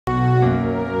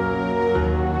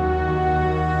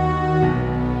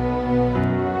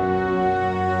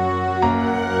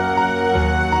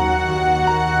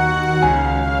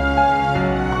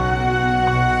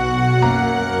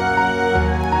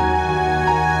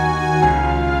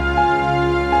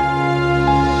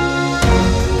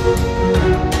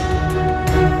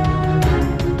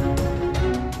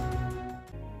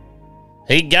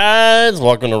Hey guys,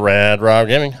 welcome to Rad Rob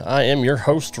Gaming. I am your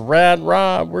host, Rad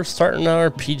Rob. We're starting our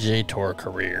PGA Tour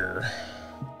career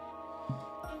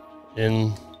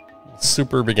in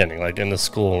super beginning, like in the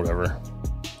school or whatever.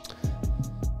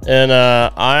 And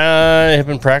I have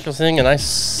been practicing, and I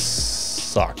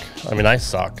suck. I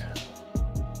suck.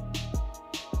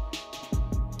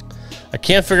 I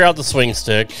can't figure out the swing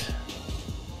stick.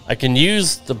 I can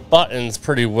use the buttons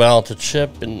pretty well to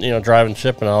chip and drive and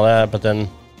chip and all that, but then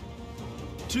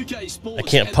I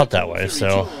can't putt that way,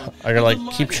 so I gotta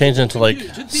keep changing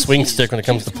to swing stick when it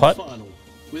comes to putt.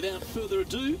 Without further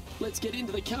ado, let's get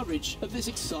into the coverage of this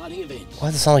exciting event. Why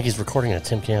does it sound like he's recording a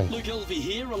Tim Cam? Luke Elvey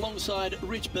here alongside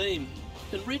Rich Beam.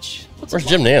 And Rich, where's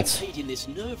Jim Nance? In this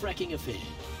nerve-wracking affair?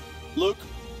 Luke,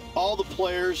 all the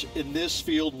players in this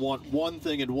field want one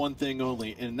thing and one thing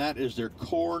only, and that is their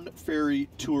Corn Ferry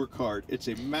Tour card. It's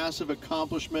a massive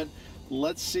accomplishment.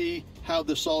 Let's see how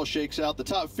this all shakes out. The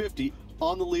top 50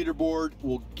 on the leaderboard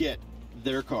will get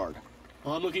their card.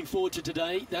 I'm looking forward to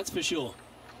today, that's for sure.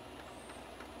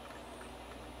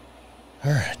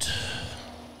 All right.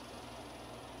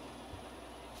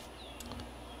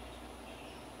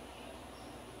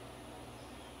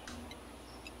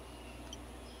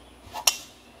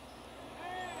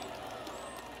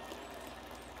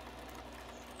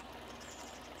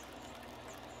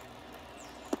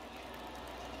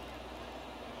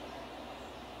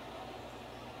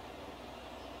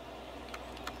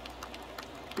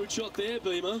 Good shot there,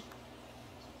 Beamer.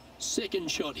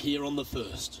 Second shot here on the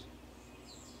first.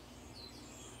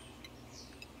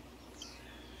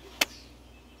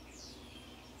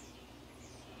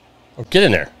 Oh, get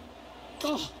in there.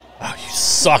 Oh, you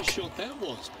suck. What a shot that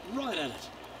was. Right at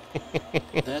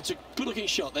it. That's a good-looking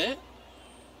shot there.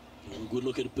 Good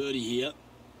look at a birdie here.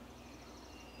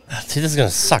 See, this is going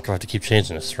to suck if I have to keep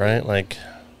changing this, right?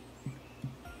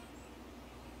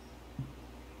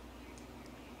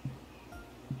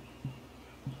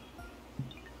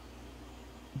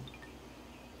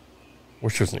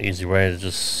 Wish there was an easy way to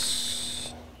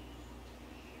just...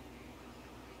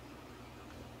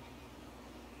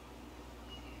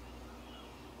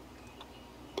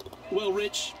 Well,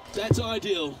 Rich, that's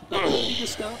ideal. Not only to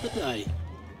start the day.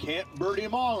 Can't birdie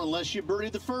them all unless you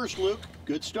birdie the first, Luke.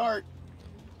 Good start.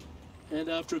 And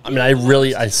after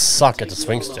I suck at the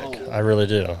swing stick. I really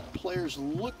do. Players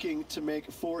looking to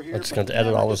make four here. I'm just going to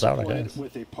edit all this out, I guess.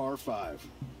 With a par 5.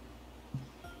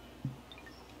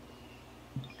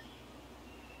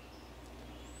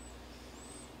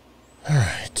 All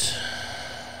right.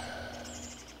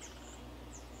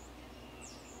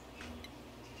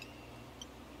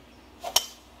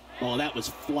 Oh, that was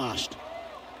flushed.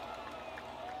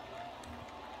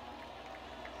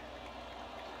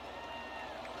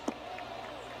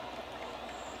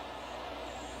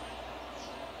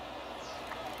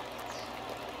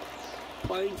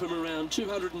 Playing from around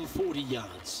 240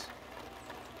 yards.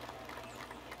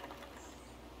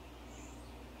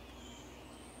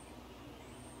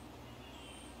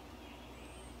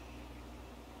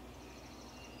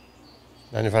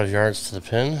 $95 yards to the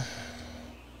pin.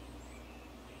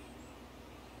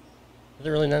 Is it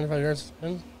really 95 yards to the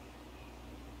pin?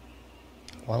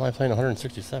 Why am I playing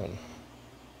 167?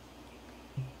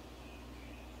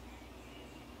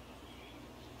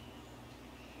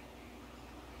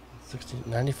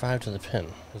 $95 to the pin.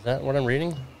 Is that what I'm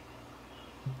reading?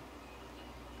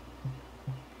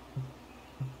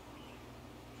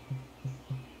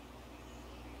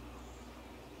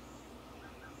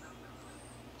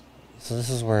 So this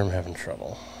is where I'm having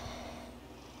trouble.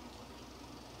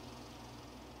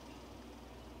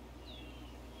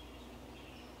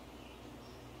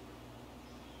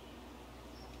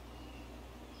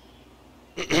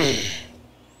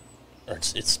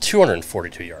 It's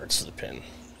 242 yards to the pin.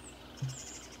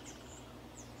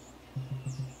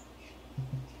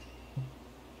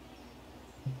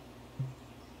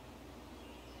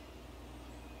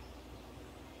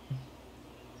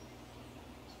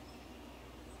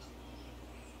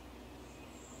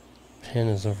 Pin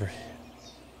is over here.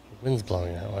 The wind's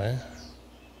blowing that way.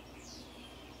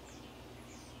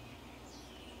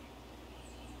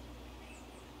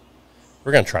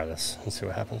 We're going to try this and see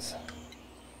what happens.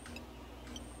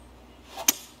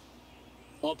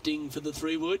 Opting for the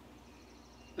 3-wood.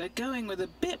 They're going with a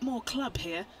bit more club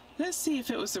here. Let's see if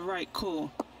it was the right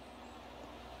call.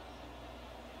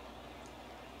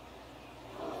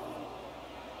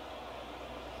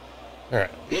 All right.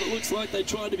 Well, it looks like they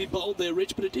tried to be bold there,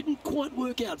 Rich, but it didn't quite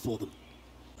work out for them.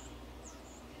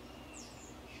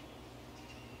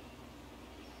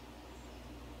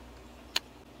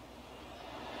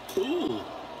 Ooh.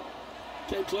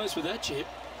 Came close with that chip.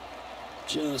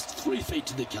 Just 3 feet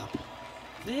to the cup.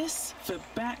 This for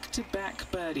back-to-back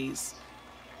birdies.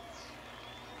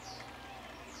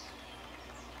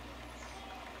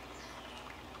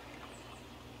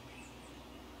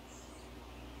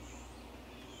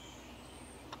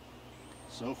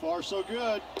 So far, so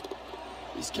good.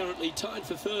 He's currently tied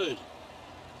for third.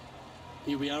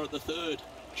 Here we are at the third.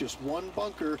 Just one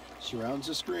bunker surrounds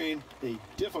the screen. A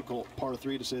difficult par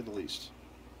 3 to say the least.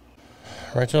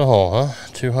 Right to the hole, huh?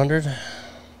 200.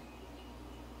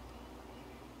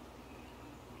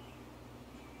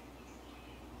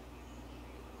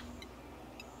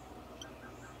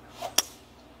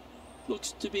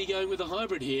 Looks to be going with a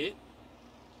hybrid here.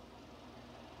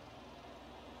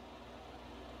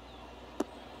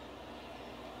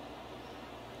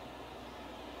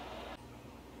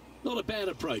 Not a bad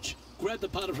approach. Grab the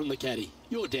putter from the caddy.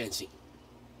 You're dancing.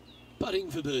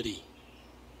 Putting for birdie.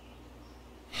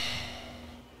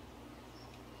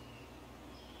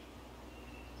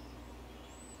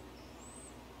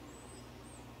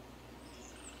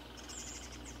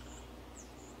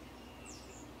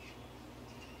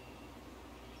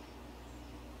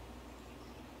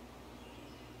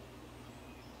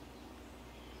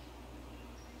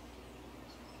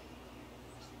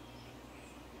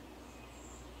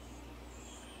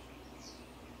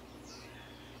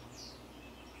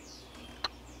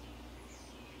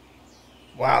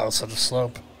 Wow, that's such a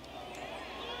slope.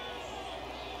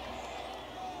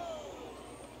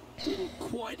 Didn't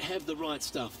quite have the right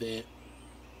stuff there.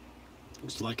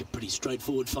 Looks like a pretty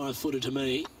straightforward 5-footer to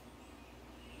me.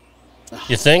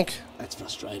 You think? That's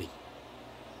frustrating.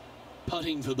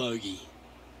 Putting for bogey.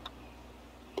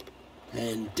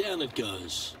 And down it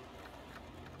goes.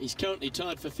 He's currently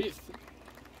tied for 5th.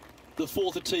 The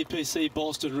 4th at TPC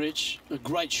Boston, Rich. A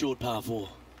great short par 4.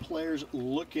 Players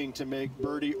looking to make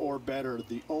birdie or better.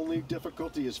 The only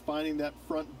difficulty is finding that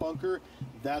front bunker.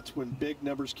 That's when big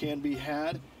numbers can be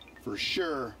had. For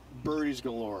sure, birdies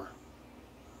galore.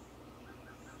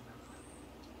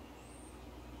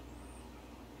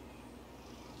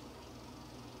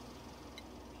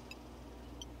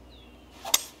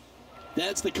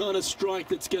 That's the kind of strike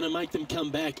that's going to make them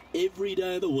come back every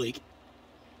day of the week.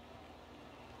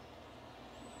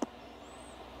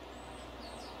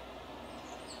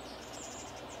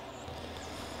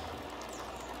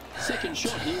 Second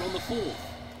shot here on the 4th.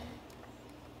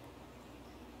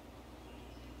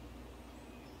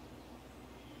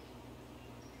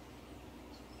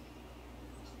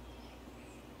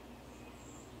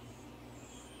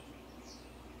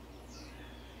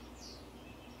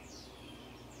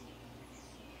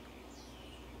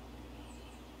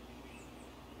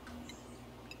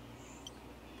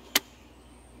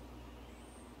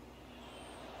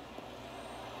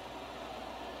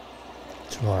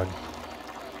 Too hard.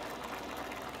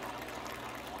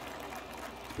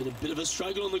 Been a bit of a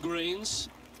struggle on the greens.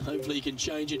 Hopefully he can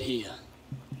change it here.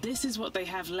 This is what they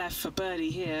have left for birdie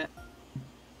here.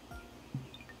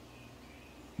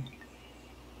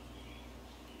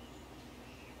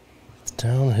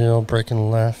 Downhill, breaking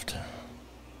left.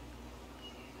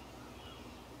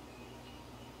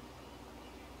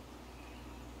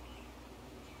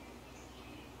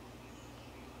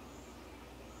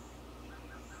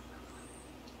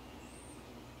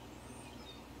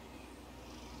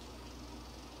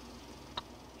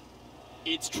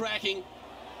 It's tracking.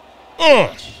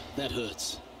 That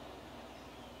hurts.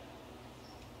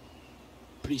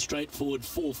 Pretty straightforward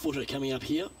 4-footer coming up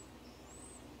here.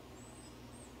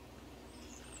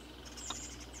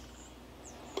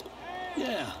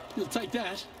 Yeah, you'll take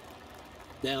that.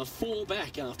 Now 4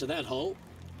 back after that hole.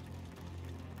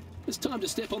 It's time to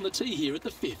step on the tee here at the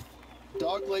 5th.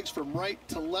 Dog legs from right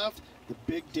to left. The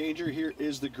big danger here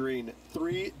is the green.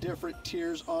 3 different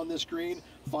tiers on this green.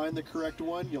 Find the correct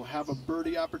one. You'll have a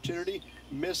birdie opportunity.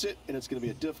 Miss it, and it's going to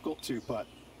be a difficult 2-putt.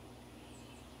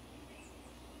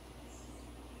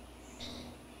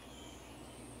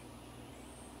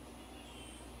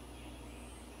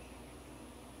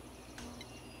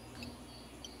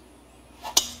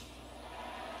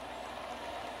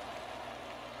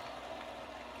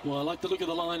 Well, I like the look of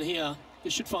the line here.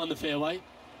 This should find the fairway.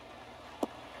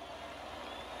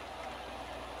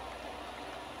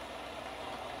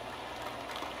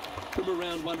 From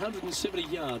around 170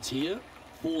 yards here,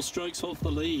 4 strokes off the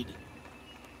lead.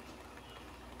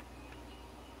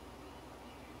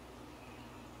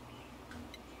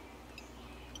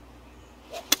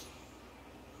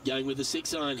 Going with the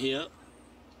 6-iron here.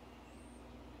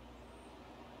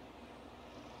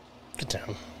 Get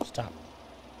down. Stop.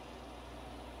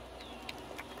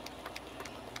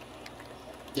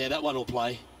 Yeah, that one will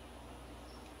play.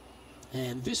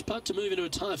 And this putt to move into a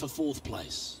tie for 4th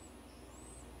place.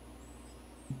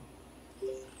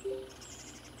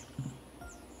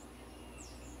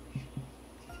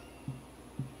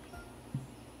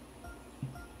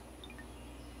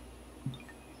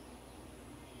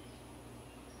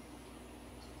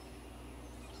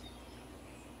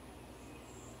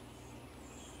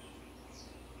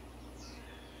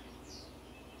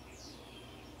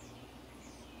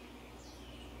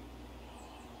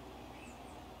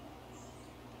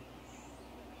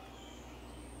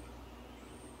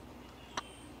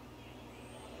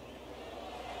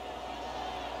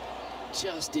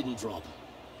 just didn't drop.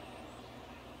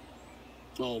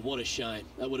 Oh, what a shame.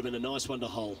 That would have been a nice one to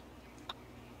hole.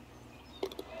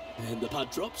 And the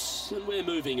putt drops, and we're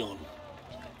moving on.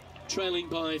 Trailing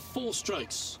by 4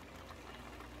 strokes.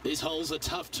 This hole's a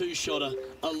tough 2-shotter,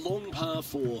 a long par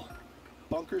 4.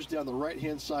 Bunkers down the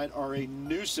right-hand side are a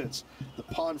nuisance. The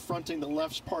pond fronting the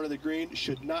left part of the green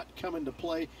should not come into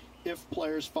play if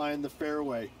players find the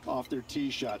fairway off their tee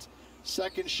shots.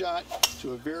 Second shot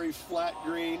to a very flat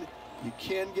green. You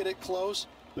can get it close,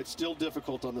 but still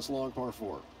difficult on this long par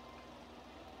 4.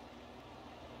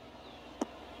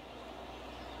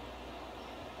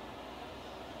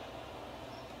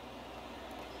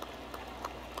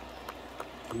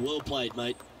 Well played,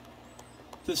 mate.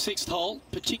 The 6th hole,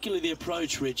 particularly the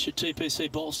approach, Rich, at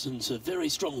TPC Boston's a very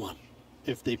strong one.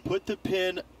 If they put the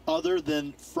pin other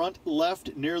than front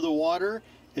left near the water,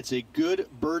 it's a good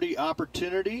birdie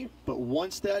opportunity. But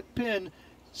once that pin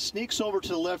sneaks over to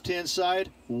the left-hand side,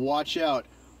 watch out.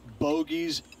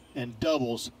 Bogeys and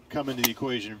doubles come into the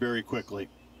equation very quickly.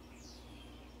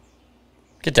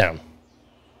 Get down.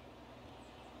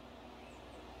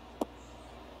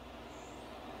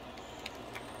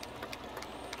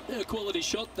 Yeah, quality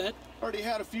shot, that. Already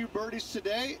had a few birdies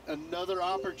today. Another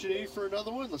opportunity for another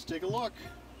one. Let's take a look.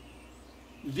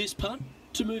 This putt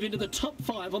to move into the top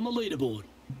 5 on the leaderboard.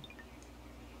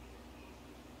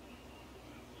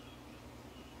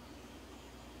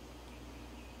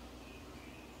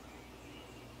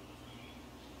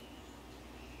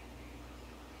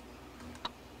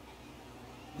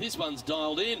 This one's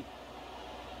dialed in.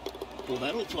 Well,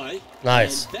 that'll play.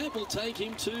 Nice. And that will take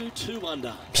him to 2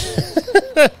 under.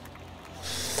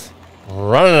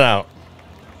 Running out.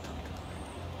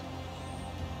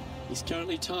 He's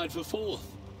currently tied for 4th.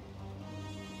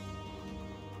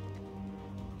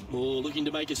 Oh, looking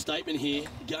to make a statement here.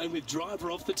 Going with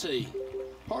driver off the tee.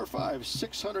 Par 5,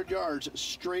 600 yards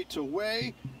straight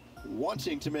away.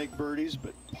 Wanting to make birdies,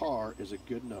 but par is a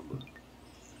good number.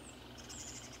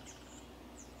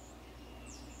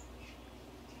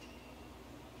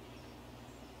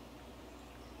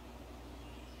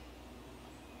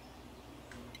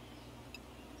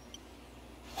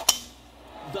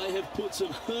 They have put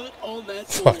some hurt on that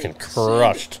ball. Fucking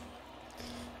crushed.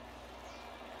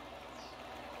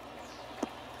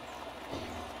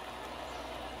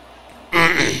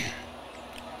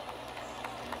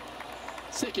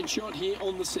 Second shot here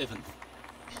on the 7th.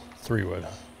 3-wood.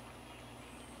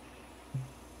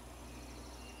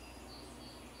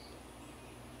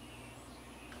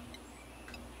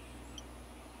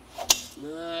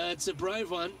 It's a brave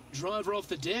one. Driver off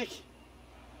the deck.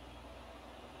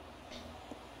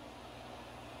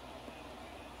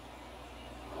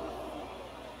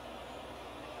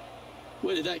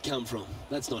 Where did that come from?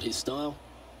 That's not his style.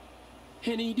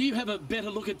 Henny, do you have a better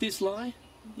look at this lie?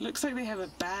 Looks like they have a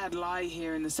bad lie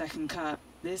here in the second cut.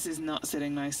 This is not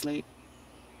sitting nicely.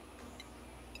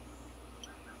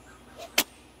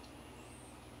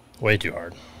 Way too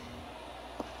hard.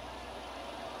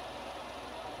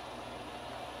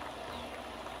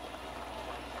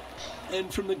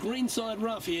 And from the green side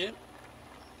rough here.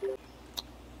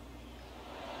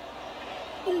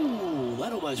 Ooh,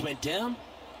 that almost went down.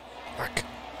 Fuck.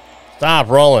 Stop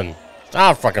rolling.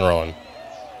 Stop fucking rolling.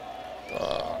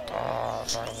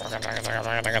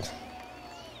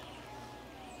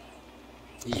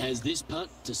 He has this putt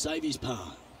to save his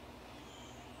par.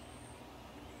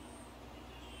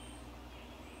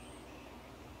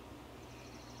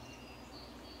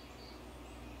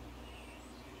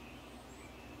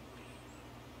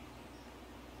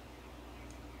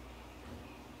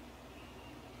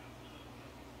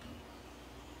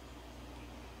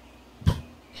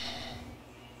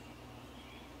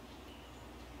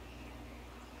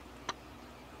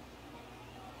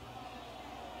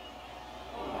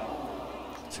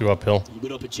 Two uphill.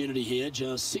 Good opportunity here,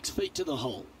 just 6 feet to the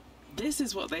hole. This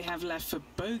is what they have left for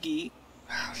bogey.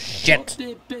 Oh, shit. Not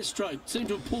their best stroke. Seem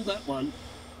to have pulled that one.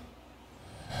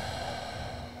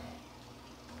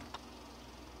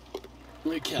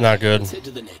 Okay, Not good. Let's head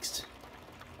to the next.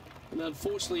 And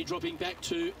unfortunately dropping back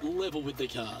to level with the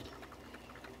card.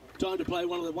 Time to play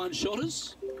one of the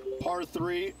one-shotters. Par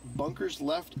 3, bunkers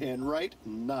left and right.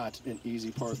 Not an easy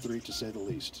par 3 to say the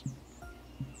least.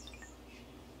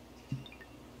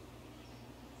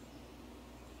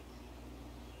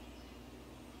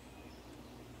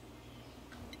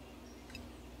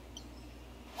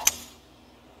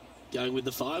 Going with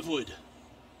the 5-wood.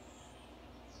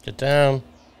 Get down.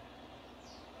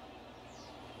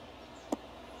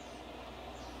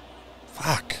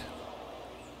 Fuck.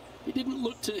 He didn't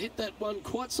look to hit that one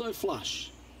quite so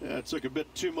flush. Yeah, it took a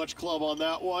bit too much club on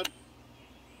that one.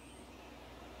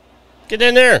 Get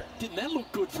in there. Didn't that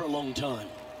look good for a long time?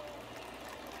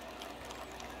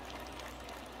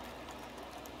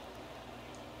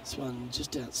 This one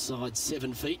just outside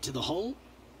 7 feet to the hole.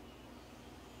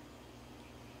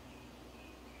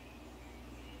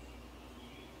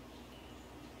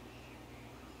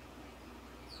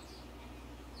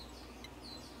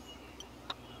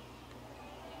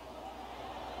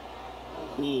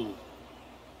 Ooh.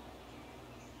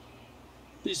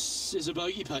 This is a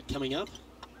bogey putt coming up.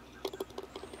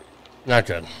 Not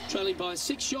good. Trailing by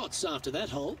 6 shots after that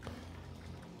hole.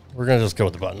 We're going to just go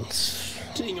with the buttons.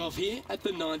 Teeing off here at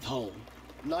the 9th hole.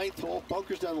 9th hole,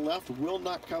 bunkers down the left will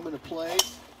not come into play.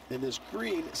 And this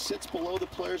green sits below the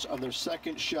players on their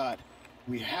second shot.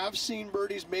 We have seen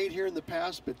birdies made here in the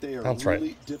past, but they are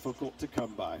really difficult to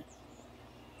come by.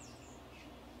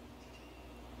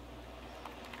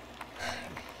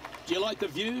 Do you like the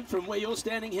view from where you're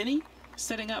standing, Henny?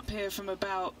 Setting up here from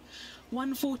about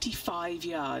 145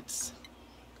 yards.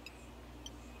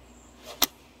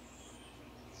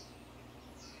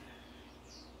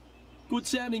 Good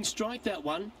sounding strike, that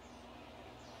one.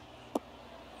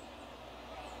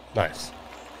 Nice.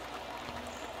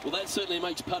 Well, that certainly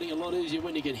makes putting a lot easier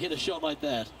when you can hit a shot like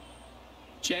that.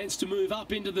 Chance to move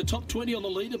up into the top 20 on the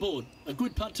leaderboard. A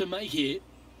good putt to make here.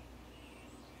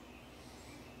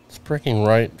 It's breaking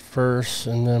right first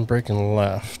and then breaking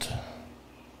left.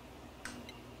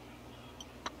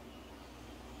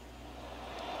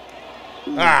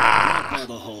 Ooh, right by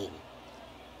the hole.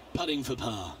 Putting for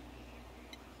par.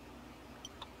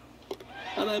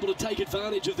 Unable to take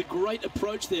advantage of the great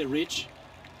approach there, Rich.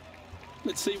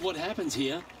 Let's see what happens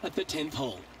here at the 10th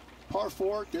hole. Par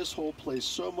 4, this hole plays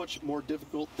so much more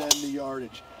difficult than the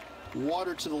yardage.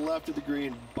 Water to the left of the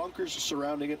green, bunkers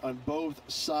surrounding it on both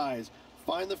sides.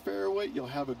 Find the fairway, you'll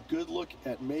have a good look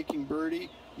at making birdie.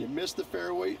 You miss the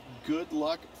fairway, good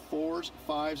luck. 4s,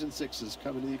 5s, and 6s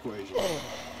come into the equation.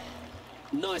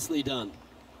 Nicely done.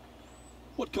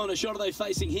 What kind of shot are they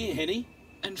facing here, Henny?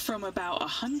 And from about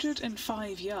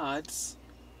 105 yards.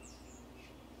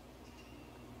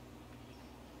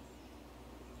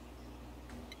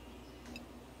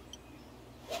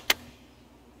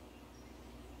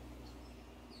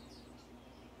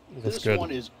 This one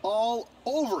is all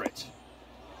over it.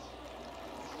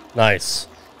 Nice.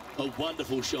 A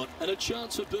wonderful shot and a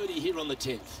chance for birdie here on the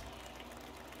 10th.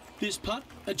 This putt,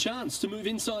 a chance to move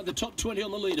inside the top 20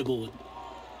 on the leaderboard.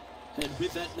 And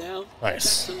with that now,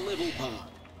 nice. That's a level par.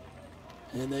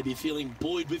 And they'd be feeling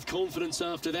buoyed with confidence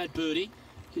after that birdie.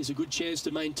 Here's a good chance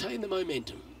to maintain the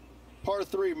momentum. Par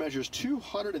 3 measures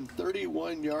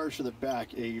 231 yards from the back.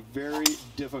 A very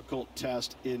difficult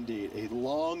test indeed. A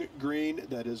long green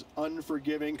that is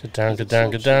unforgiving. Get down, get down,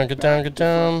 get down, get down, get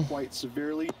down. Quite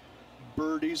severely.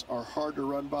 Birdies are hard to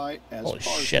run by, as holy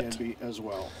pars shit. can be as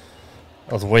well.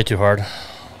 That was way too hard.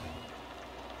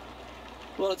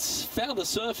 Well, it's found the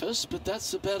surface, but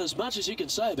that's about as much as you can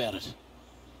say about it.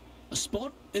 A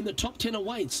spot in the top 10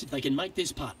 awaits if they can make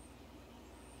this putt.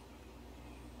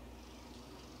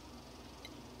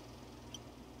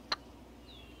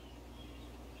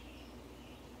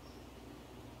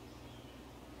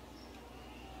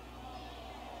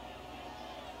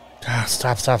 Ah,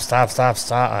 stop, stop, stop, stop,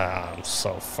 stop. Ah, I'm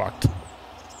so fucked.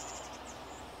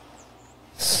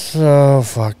 So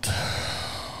fucked.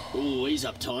 Oh, he's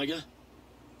up, Tiger.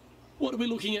 What are we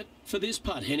looking at for this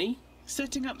putt, Henny?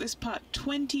 Setting up this putt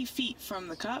 20 feet from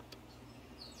the cup.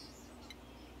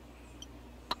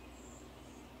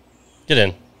 Get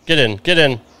in, get in, get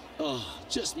in. Oh,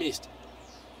 just missed.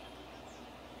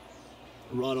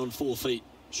 Right on 4 feet.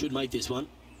 Should make this one.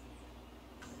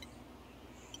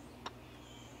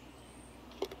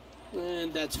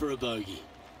 And that's for a bogey.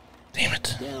 Damn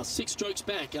it. Now 6 strokes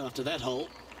back after that hole.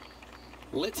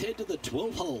 Let's head to the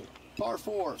 12th hole. Par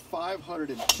 4,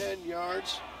 510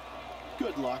 yards.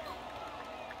 Good luck.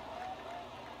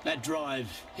 That drive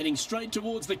heading straight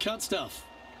towards the cut stuff.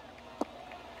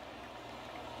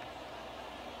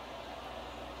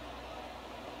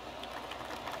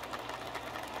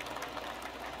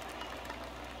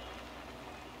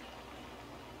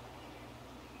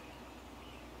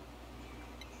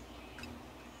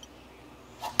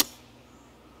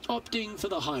 Opting for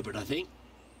the hybrid, I think.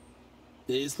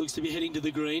 This looks to be heading to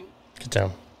the green. Get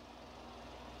down.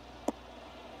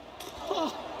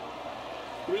 Oh,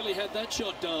 really had that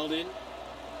shot dialed in.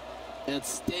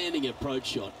 Outstanding approach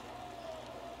shot.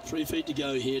 3 feet to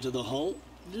go here to the hole.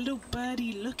 Little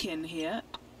birdie look in here.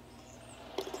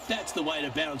 That's the way to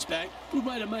bounce back. Good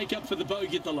way to make up for the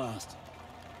bogey at the last.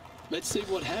 Let's see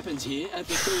what happens here at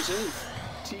the 13th.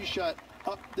 Tee shot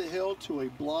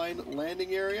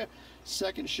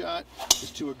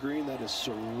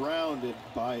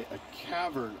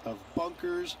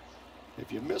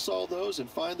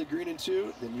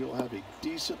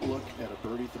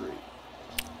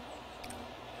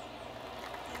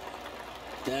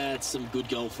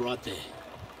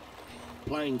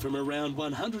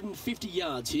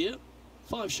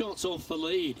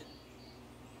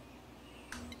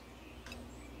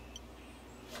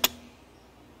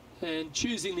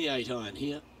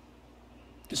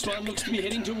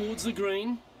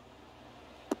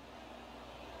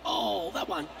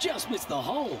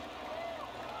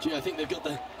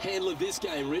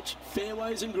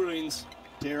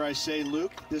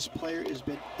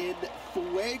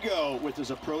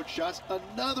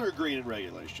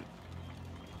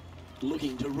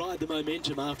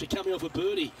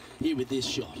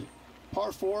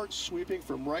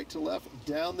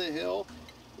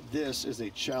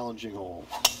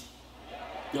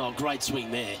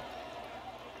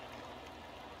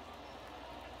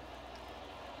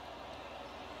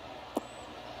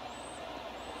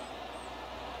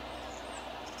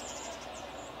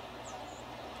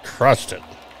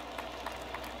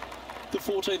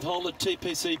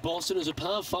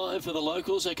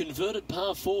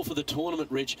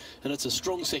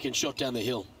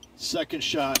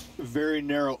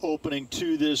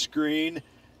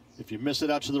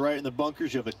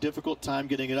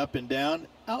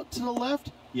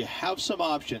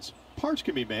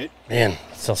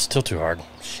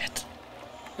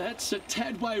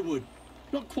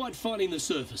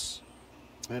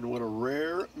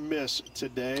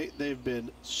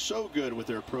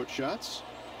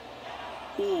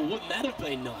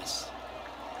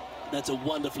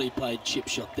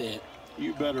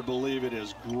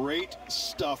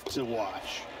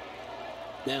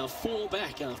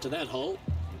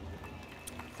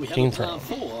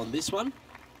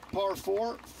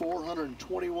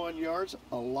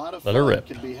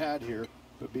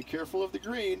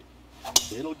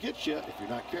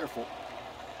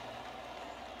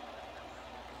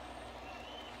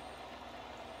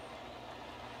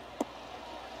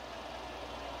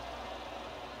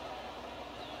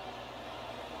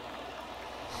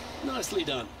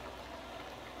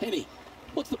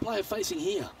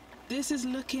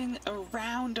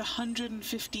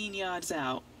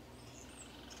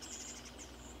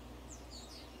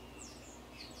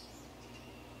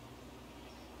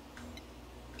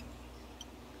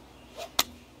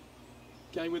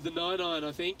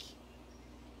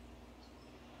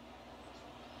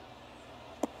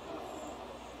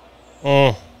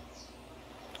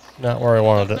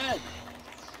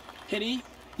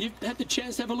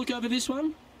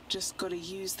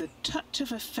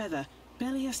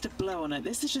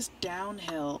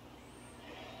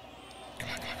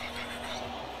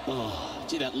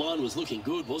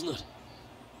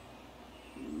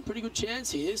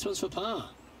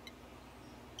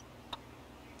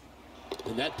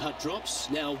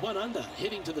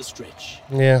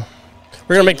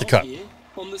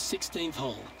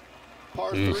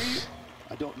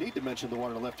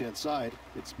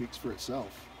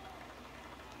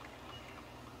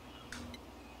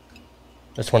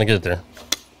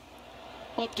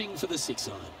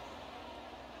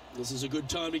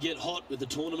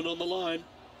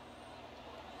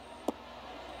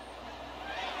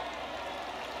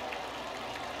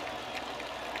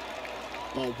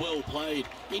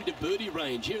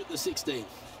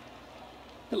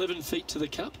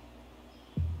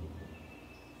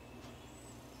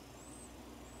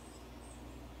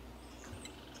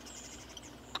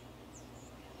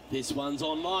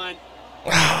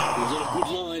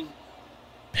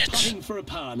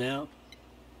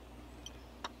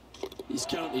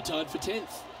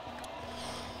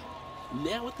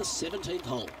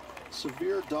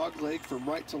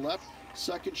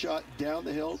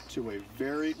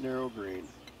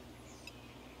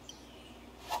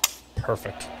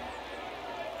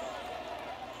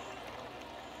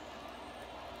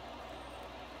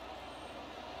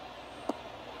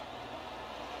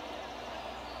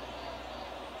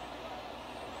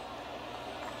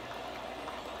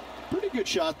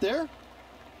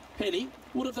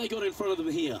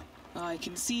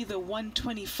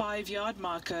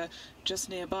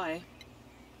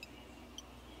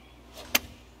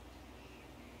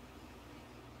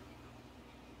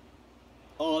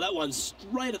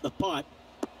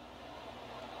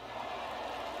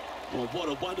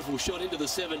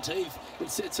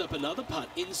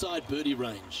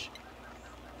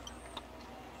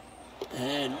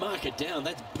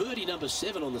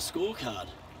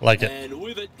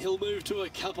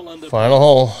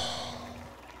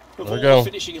Of There all we go. the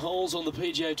finishing holes on the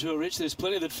PGA Tour, Rich, there's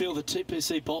plenty that feel that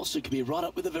TPC Boston could be right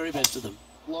up with the very best of them.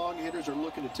 Long hitters are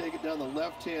looking to take it down the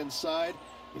left-hand side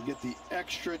and get the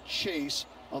extra chase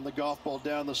on the golf ball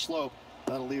down the slope.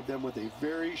 That'll leave them with a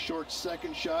very short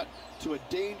second shot to a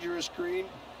dangerous green,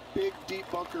 big deep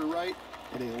bunker right,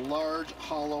 and a large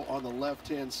hollow on the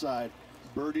left-hand side.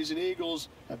 Birdies and eagles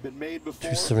have been made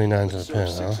before. 279 to the So pin,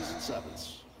 huh? sixes and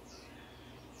sevens.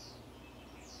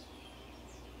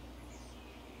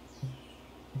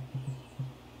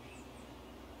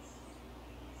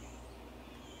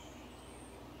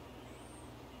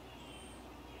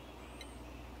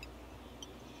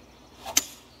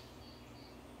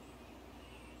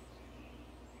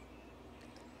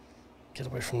 Get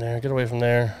away from there. Get away from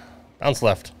there. Bounce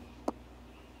left.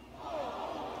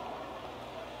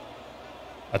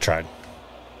 I tried.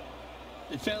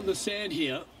 They found the sand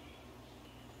here.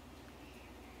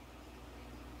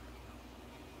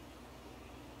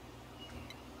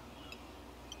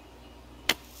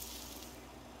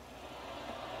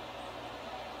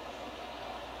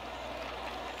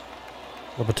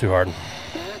 A little bit too hard.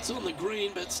 That's on the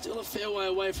green, but still a fair way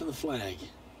away from the flag.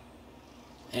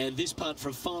 And this putt for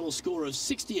a final score of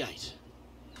 68.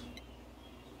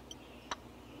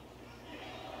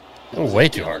 Oh, way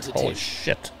too hard. Holy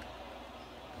shit.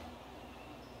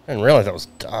 I didn't realize that was...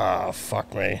 Ah,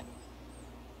 fuck me.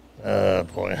 Oh,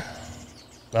 boy.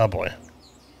 Oh, boy.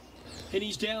 And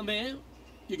he's down there.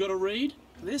 You got a read?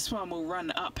 This one will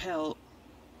run uphill.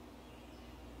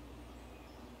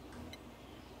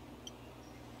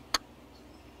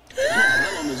 Oh,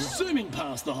 that one was zooming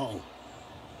past the hole.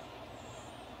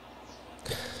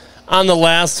 On the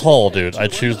last hole, dude, I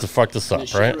choose to fuck this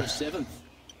up, right?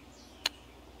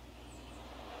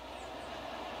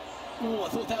 Oh, I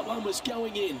thought that one was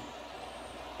going in.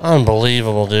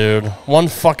 Unbelievable, dude. One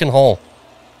fucking hole.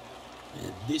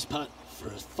 And this putt for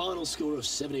a final score of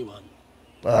 71.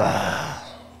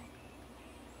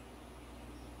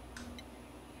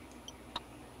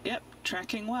 Yep,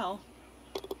 tracking well.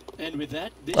 And with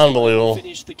that, this Unbelievable. will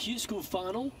finish the Q School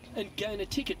final and gain a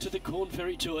ticket to the Corn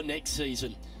Ferry Tour next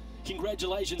season.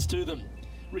 Congratulations to them.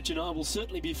 Rich and I will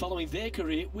certainly be following their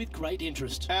career with great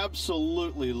interest.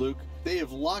 Absolutely, Luke. They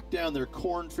have locked down their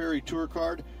Corn Ferry Tour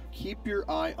card. Keep your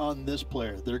eye on this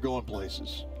player. They're going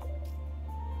places.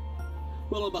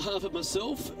 Well, on behalf of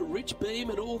myself, Rich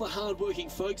Beam, and all the hard-working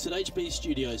folks at HB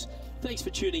Studios, thanks for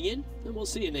tuning in, and we'll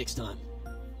see you next time.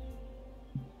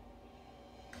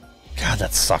 God,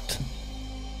 that sucked.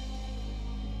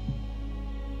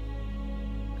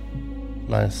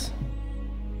 Nice.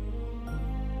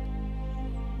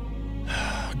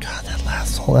 God, that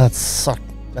last hole, that sucked.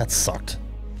 That sucked.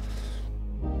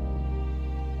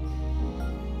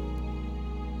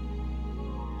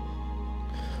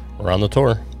 We're on the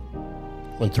tour.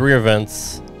 Won 3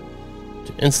 events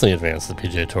to instantly advance to the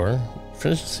PGA Tour.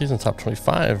 Finished the season top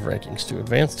 25 rankings to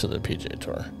advance to the PGA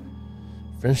Tour.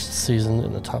 Finished the season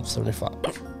in the top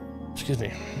 75. Excuse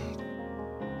me.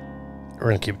 We're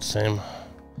going to keep it the same.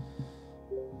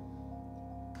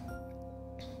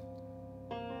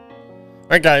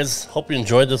 Alright guys, hope you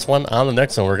enjoyed this one. On the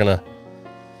next one, we're going to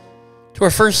do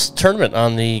our first tournament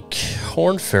on the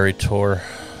Corn Ferry Tour.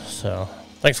 So,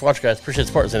 thanks for watching guys. Appreciate the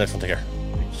support. See you next one. Take care.